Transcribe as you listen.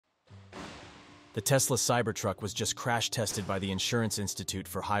The Tesla Cybertruck was just crash tested by the Insurance Institute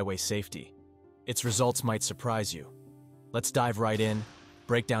for Highway Safety. Its results might surprise you. Let's dive right in,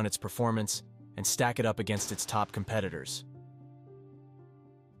 break down its performance, and stack it up against its top competitors.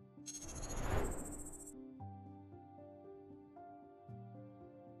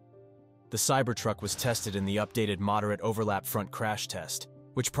 The Cybertruck was tested in the updated moderate overlap front crash test,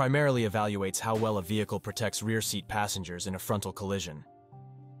 which primarily evaluates how well a vehicle protects rear seat passengers in a frontal collision.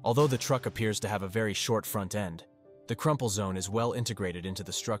 Although the truck appears to have a very short front end, the crumple zone is well integrated into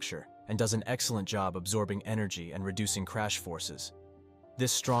the structure and does an excellent job absorbing energy and reducing crash forces.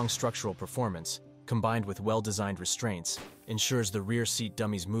 This strong structural performance, combined with well-designed restraints, ensures the rear seat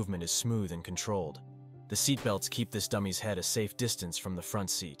dummy's movement is smooth and controlled. The seatbelts keep this dummy's head a safe distance from the front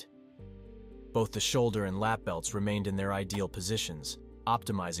seat. Both the shoulder and lap belts remained in their ideal positions,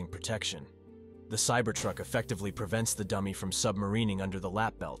 optimizing protection. The Cybertruck effectively prevents the dummy from submarining under the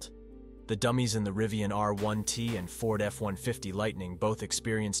lap belt. The dummies in the Rivian R1T and Ford F-150 Lightning both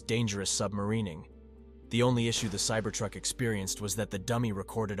experienced dangerous submarining. The only issue the Cybertruck experienced was that the dummy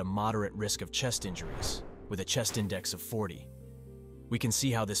recorded a moderate risk of chest injuries, with a chest index of 40. We can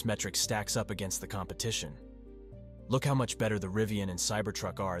see how this metric stacks up against the competition. Look how much better the Rivian and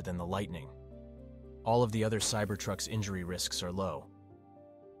Cybertruck are than the Lightning. All of the other Cybertruck's injury risks are low.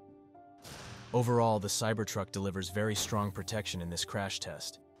 Overall, the Cybertruck delivers very strong protection in this crash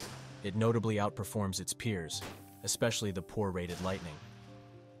test. It notably outperforms its peers, especially the poor-rated Lightning.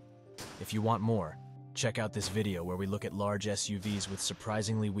 If you want more, check out this video where we look at large SUVs with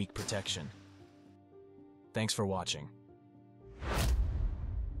surprisingly weak protection. Thanks for watching.